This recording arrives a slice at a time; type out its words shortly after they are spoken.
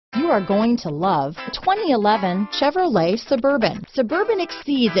are going to love the 2011 Chevrolet Suburban. Suburban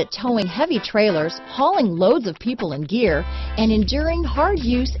exceeds at towing heavy trailers, hauling loads of people and gear, and enduring hard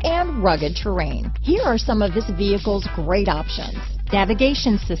use and rugged terrain. Here are some of this vehicle's great options: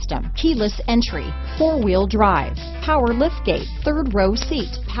 navigation system, keyless entry, four-wheel drive, power liftgate, third row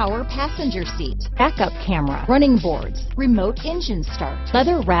seat, power passenger seat, backup camera, running boards, remote engine start,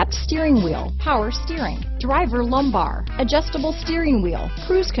 leather-wrapped steering wheel, power steering, driver lumbar, adjustable steering wheel,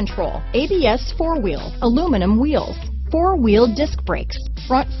 cruise control, ABS four-wheel, aluminum wheels, four-wheel disc brakes,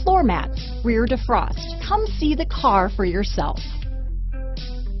 front floor mats, rear defrost. Come see the car for yourself.